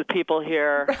honest with people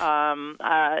here.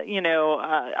 I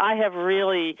have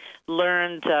really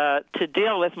learned to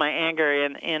deal with my anger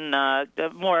in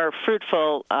more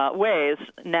fruitful ways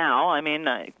now. I mean,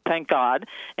 thank God,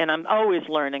 and I'm always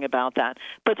learning about that.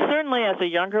 But certainly as a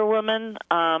younger woman,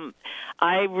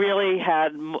 I really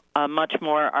had a much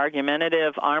more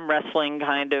argumentative, arm wrestling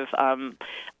kind of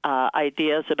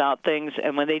ideas about things.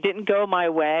 And when they didn't go my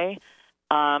way,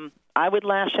 I would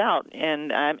lash out.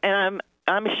 And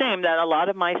I'm ashamed that a lot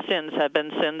of my sins have been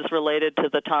sins related to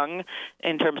the tongue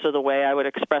in terms of the way I would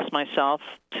express myself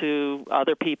to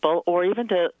other people or even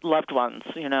to loved ones,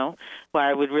 where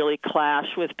I would really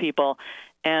clash with people.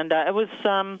 And it was,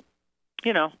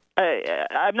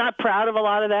 I'm not proud of a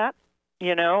lot of that,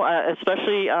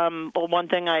 especially one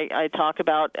thing I talk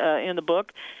about in the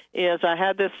book is I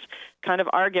had this kind of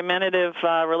argumentative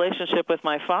relationship with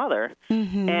my father,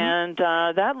 mm-hmm. and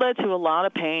that led to a lot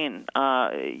of pain,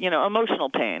 emotional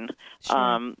pain,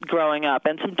 Sure. Growing up,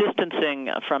 and some distancing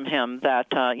from him that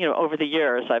over the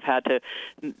years I've had to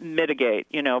mitigate,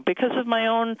 because of my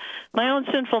own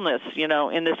sinfulness,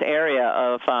 in this area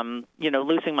of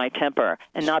losing my temper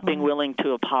and not being willing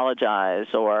to apologize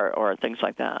or things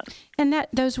like that. And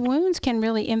those wounds can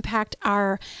really impact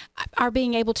our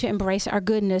being able to embrace our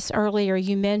goodness. Earlier,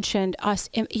 you mentioned us,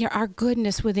 our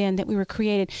goodness within, that we were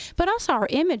created, but also our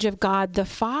image of God the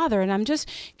Father. And I'm just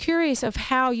curious of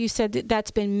how you said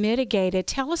that's been mitigated.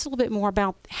 Tell us a little bit more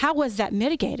about how was that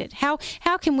mitigated? How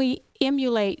can we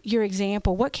emulate your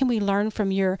example? What can we learn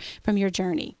from your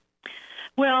journey?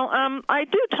 Well, I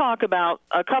do talk about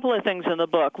a couple of things in the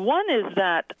book. One is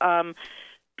that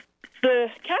the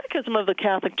Catechism of the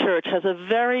Catholic Church has a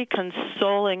very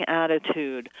consoling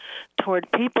attitude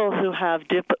toward people who have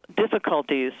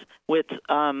difficulties with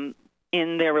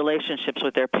in their relationships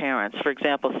with their parents. For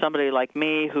example, somebody like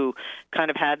me who kind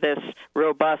of had this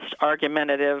robust,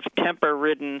 argumentative,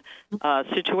 temper-ridden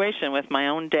situation with my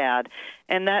own dad,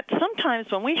 and that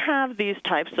sometimes when we have these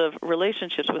types of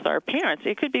relationships with our parents,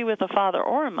 it could be with a father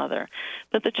or a mother,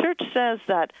 but the Church says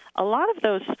that a lot of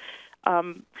those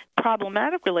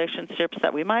problematic relationships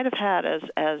that we might have had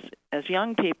as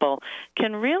young people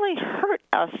can really hurt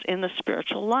us in the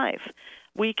spiritual life.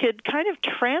 We could kind of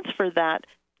transfer that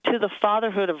to the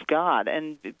fatherhood of God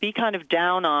and be kind of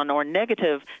down on or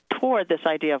negative toward this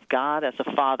idea of God as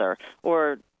a father,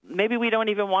 or maybe we don't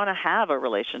even want to have a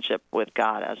relationship with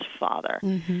God as Father.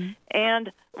 Mm-hmm.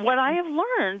 And what I have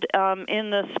learned in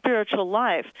the spiritual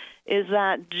life is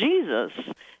that Jesus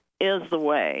is the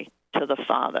way to the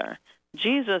Father.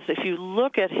 Jesus, if you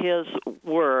look at his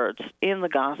words in the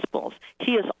Gospels,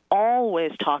 he is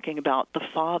always talking about the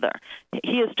Father.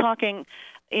 He is talking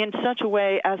in such a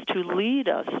way as to lead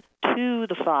us to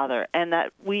the Father, and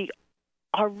that we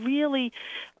are really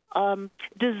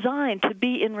designed to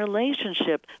be in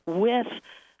relationship with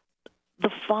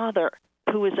the Father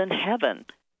who is in heaven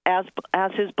as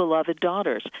his beloved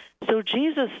daughters. So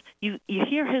Jesus, you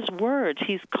hear his words.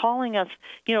 He's calling us,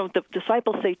 the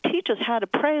disciples say, teach us how to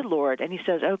pray, Lord. And he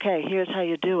says, okay, here's how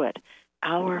you do it.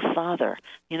 Our Father,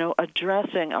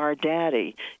 addressing our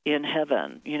daddy in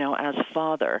heaven, as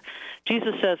Father.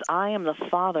 Jesus says, I am the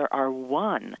Father are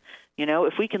one. You know,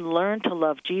 if we can learn to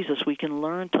love Jesus, we can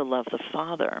learn to love the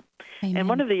Father. Amen. And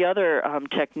one of the other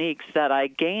techniques that I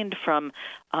gained from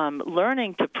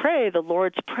learning to pray the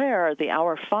Lord's Prayer, the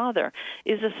Our Father,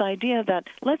 is this idea that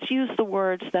let's use the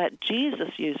words that Jesus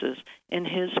uses in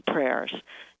his prayers.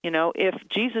 You know, if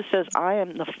Jesus says, I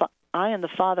and the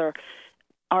Father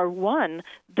are one,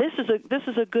 this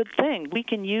is a good thing. We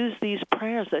can use these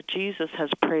prayers that Jesus has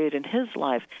prayed in his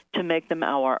life to make them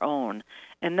our own.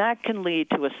 And that can lead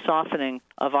to a softening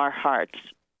of our hearts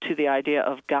to the idea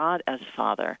of God as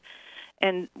Father.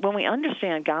 And when we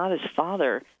understand God as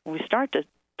Father, when we start to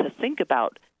think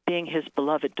about being his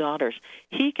beloved daughters,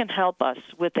 he can help us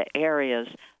with the areas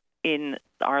in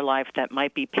our life that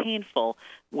might be painful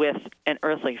with an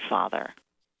earthly father.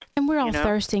 And we're all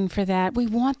thirsting for that. We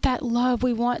want that love.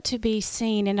 We want to be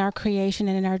seen in our creation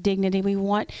and in our dignity. We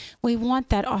want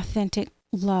that authentic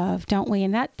love, don't we?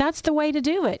 And that's the way to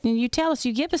do it. And you tell us,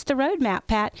 you give us the roadmap,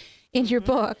 Pat, in your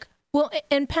book. Well,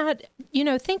 and Pat, you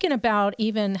know, thinking about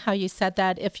even how you said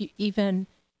that, if you even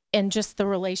in just the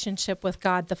relationship with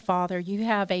God the Father, you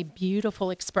have a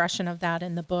beautiful expression of that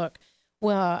in the book.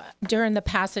 Well, during the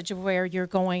passage where you're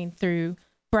going through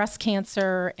breast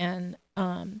cancer and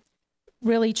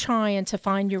really trying to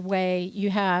find your way, you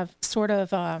have sort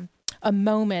of a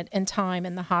moment in time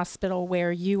in the hospital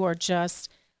where you are just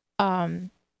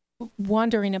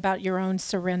wondering about your own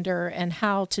surrender and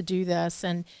how to do this.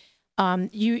 And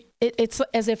it's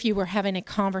as if you were having a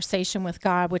conversation with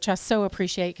God, which I so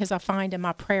appreciate, because I find in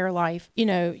my prayer life, you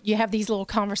know, you have these little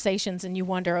conversations and you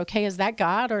wonder, okay, is that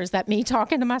God or is that me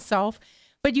talking to myself?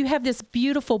 But you have this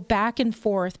beautiful back and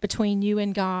forth between you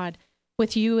and God,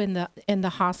 with you in the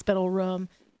hospital room,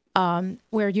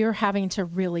 where you're having to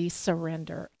really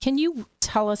surrender. Can you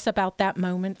tell us about that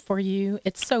moment for you?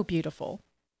 It's so beautiful.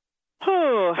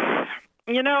 Oh,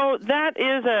 you know, that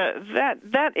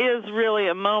is really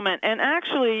a moment, and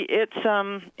actually, it's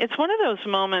one of those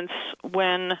moments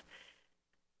when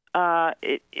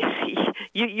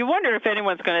you wonder if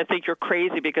anyone's going to think you're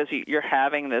crazy because you're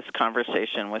having this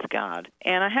conversation with God.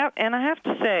 And I have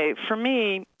to say, for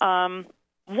me,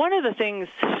 one of the things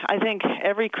I think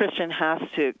every Christian has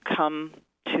to come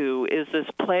to is this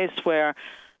place where,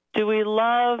 do we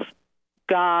love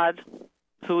God,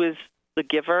 who is the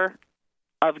giver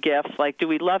of gifts? Like, do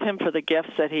we love him for the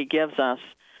gifts that he gives us,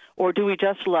 or do we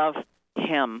just love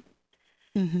him?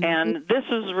 Mm-hmm. And this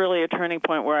is really a turning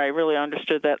point where I really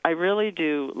understood that I really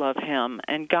do love him,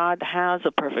 and God has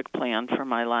a perfect plan for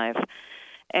my life.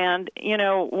 And, you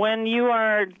know, when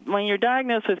you're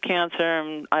diagnosed with cancer,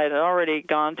 and I had already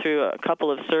gone through a couple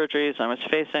of surgeries, I was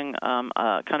facing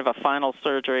kind of a final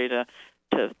surgery to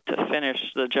finish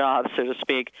the job, so to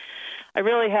speak. I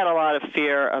really had a lot of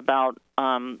fear about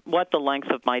what the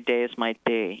length of my days might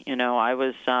be. You know, I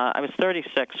was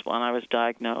 36 when I was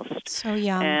diagnosed. So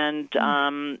young.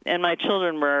 And my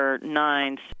children were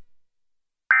 9.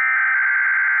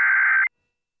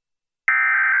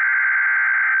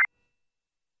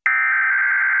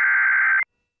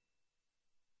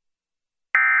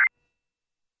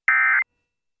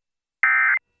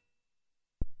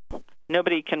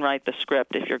 Nobody can write the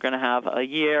script if you're going to have a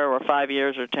year or 5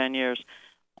 years or 10 years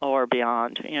or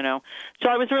beyond, you know. So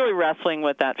I was really wrestling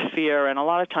with that fear, and a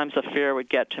lot of times the fear would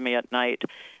get to me at night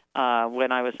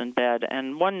when I was in bed.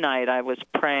 And one night I was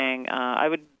praying. I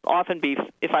would often be,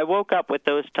 if I woke up with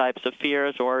those types of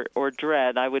fears or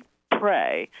dread, I would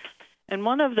pray. And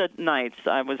one of the nights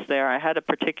I was there, I had a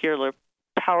particular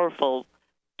powerful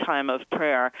time of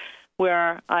prayer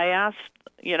where I asked,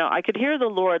 you know, I could hear the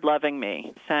Lord loving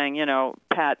me, saying, you know,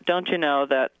 Pat, don't you know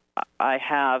that I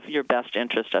have your best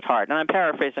interest at heart? And I'm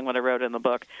paraphrasing what I wrote in the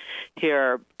book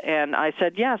here. And I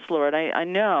said, yes, Lord, I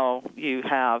know you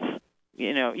have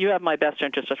my best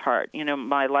interest at heart. You know,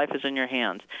 my life is in your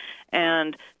hands.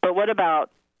 But what about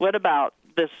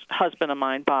this husband of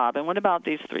mine, Bob? And what about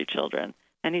these 3 children?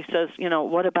 And he says, you know,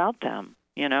 what about them?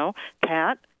 You know,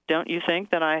 Pat, don't you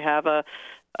think that I have a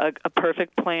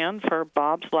perfect plan for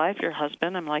Bob's life, your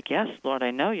husband? I'm like, yes, Lord,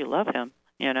 I know you love him,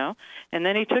 you know. And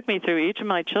then he took me through each of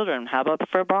my children. How about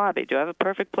for Bobby? Do I have a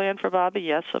perfect plan for Bobby?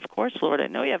 Yes, of course, Lord, I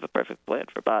know you have a perfect plan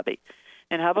for Bobby.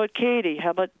 And how about Katie?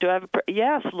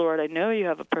 Yes, Lord, I know you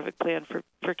have a perfect plan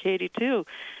for Katie too.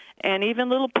 And even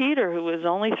little Peter, who was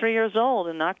only 3 years old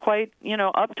and not quite, you know,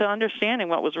 up to understanding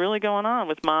what was really going on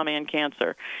with Mommy and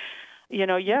cancer. You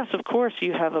know, yes, of course,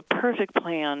 you have a perfect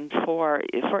plan for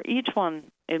each one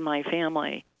in my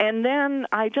family. And then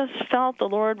I just felt the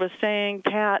Lord was saying,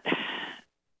 Pat,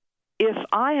 if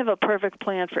I have a perfect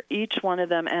plan for each one of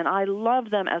them, and I love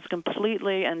them as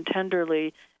completely and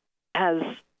tenderly as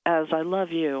I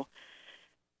love you,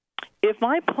 if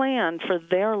my plan for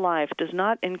their life does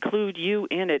not include you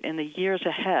in it in the years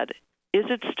ahead, is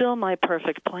it still my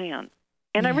perfect plan?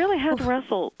 And I really had to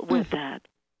wrestle with that.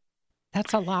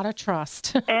 That's a lot of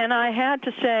trust. And I had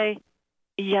to say,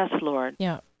 yes, Lord,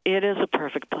 it is a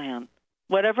perfect plan,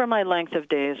 whatever my length of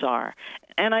days are.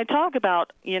 And I talk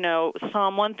about,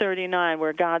 Psalm 139,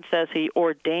 where God says he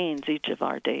ordains each of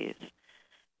our days.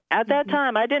 At that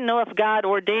time, I didn't know if God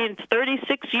ordained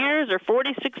 36 years or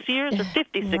 46 years or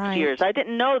 56 years. I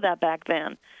didn't know that back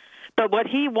then. But what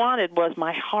he wanted was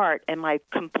my heart and my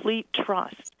complete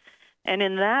trust. And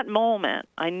in that moment,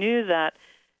 I knew that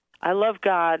I love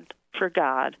God for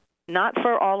God, not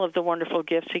for all of the wonderful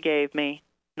gifts he gave me,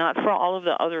 not for all of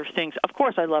the other things. Of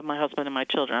course, I love my husband and my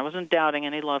children. I wasn't doubting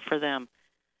any love for them.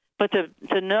 But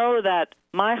to know that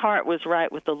my heart was right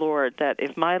with the Lord, that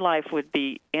if my life would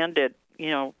be ended,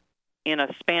 in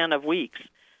a span of weeks,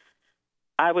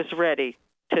 I was ready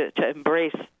to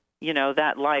embrace,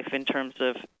 that life in terms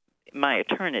of my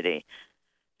eternity.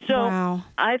 So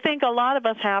I think a lot of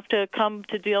us have to come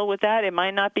to deal with that. It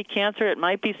might not be cancer. It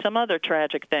might be some other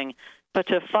tragic thing. But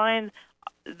to find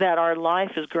that our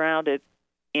life is grounded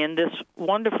in this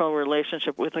wonderful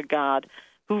relationship with a God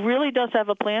who really does have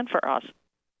a plan for us.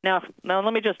 Now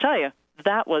let me just tell you,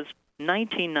 that was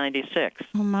 1996.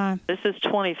 Oh, my. This is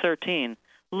 2013.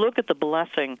 Look at the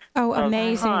blessing of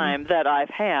amazing time that I've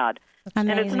had.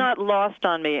 Amazing. And it's not lost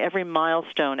on me. Every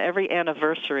milestone, every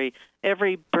anniversary,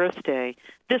 every birthday.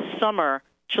 This summer,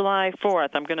 July 4th,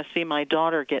 I'm going to see my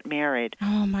daughter get married.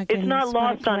 Oh, my goodness. It's not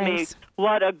lost on me.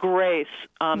 What a grace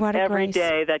every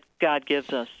day that God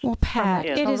gives us. Well, Pat,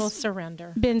 it total has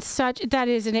surrender. Been such, that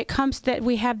is, and it comes that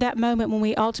we have that moment when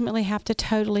we ultimately have to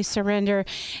totally surrender.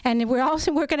 And we're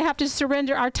going to have to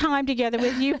surrender our time together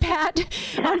with you, Pat.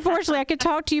 Unfortunately, I could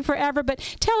talk to you forever, but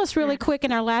tell us really quick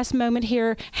in our last moment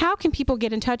here, how can people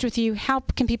get in touch with you? How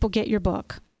can people get your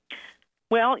book?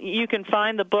 Well, you can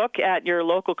find the book at your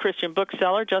local Christian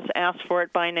bookseller. Just ask for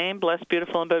it by name, Blessed,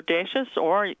 Beautiful, and Bodacious.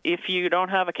 Or if you don't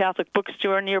have a Catholic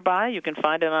bookstore nearby, you can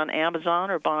find it on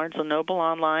Amazon or Barnes & Noble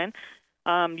online.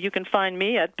 You can find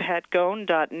me at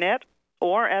patgoen.net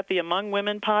or at the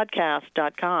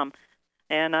AmongWomenPodcast.com.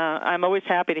 And I'm always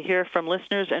happy to hear from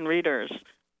listeners and readers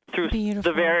through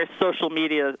the various social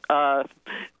media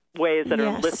ways that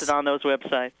are listed on those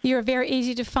websites. You're very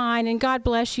easy to find, and God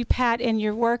bless you, Pat, and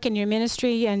your work and your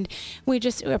ministry, and we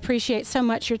just appreciate so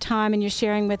much your time and your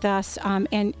sharing with us,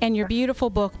 and your beautiful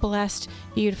book, Blessed,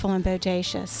 Beautiful, and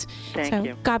Bodacious. Thank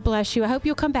you. God bless you. I hope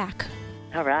you'll come back.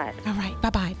 All right. All right.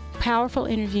 Bye-bye. Powerful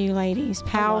interview, ladies.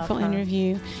 Powerful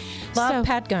interview. Love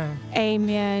Pat Goen.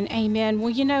 Amen. Amen.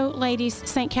 Well, ladies,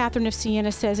 St. Catherine of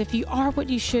Siena says, if you are what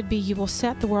you should be, you will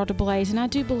set the world ablaze. And I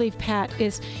do believe Pat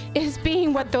is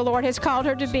being what the Lord has called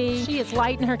her to be. She is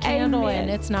lighting her candle,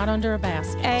 and it's not under a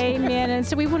basket. Amen. And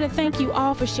so we want to thank you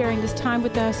all for sharing this time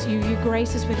with us. You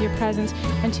grace us with your presence.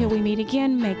 Until we meet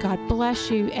again, may God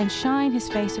bless you and shine his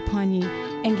face upon you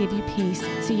and give you peace.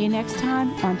 See you next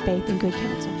time on Faith and Good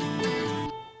Counsel.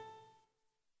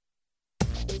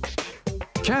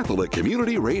 Catholic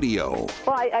Community Radio.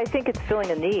 Well, I think it's filling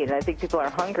a need. I think people are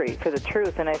hungry for the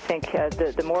truth, and I think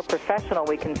the more professional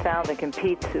we can sound and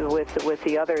compete with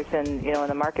the others in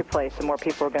the marketplace, the more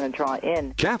people are going to draw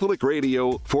in. Catholic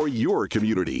Radio for your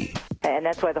community. And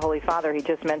that's why the Holy Father, he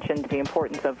just mentioned the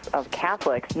importance of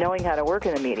Catholics knowing how to work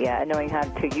in the media and knowing how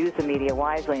to use the media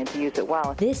wisely and to use it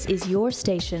well. This is your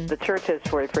station. The Church has,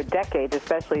 for decades,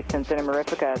 especially since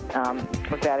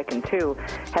Intermarifica with Vatican II,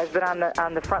 has been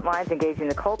on the front lines engaging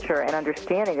the culture and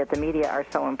understanding that the media are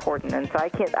so important. And so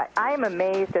I am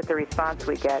amazed at the response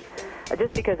we get,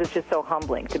 just because it's just so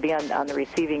humbling to be on the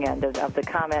receiving end of the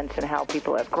comments and how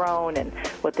people have grown and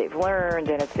what they've learned.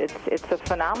 And it's a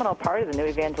phenomenal part of the new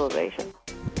evangelization.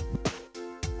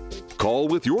 Call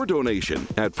with your donation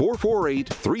at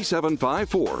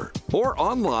 448-3754 or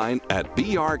online at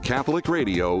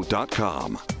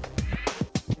brcatholicradio.com.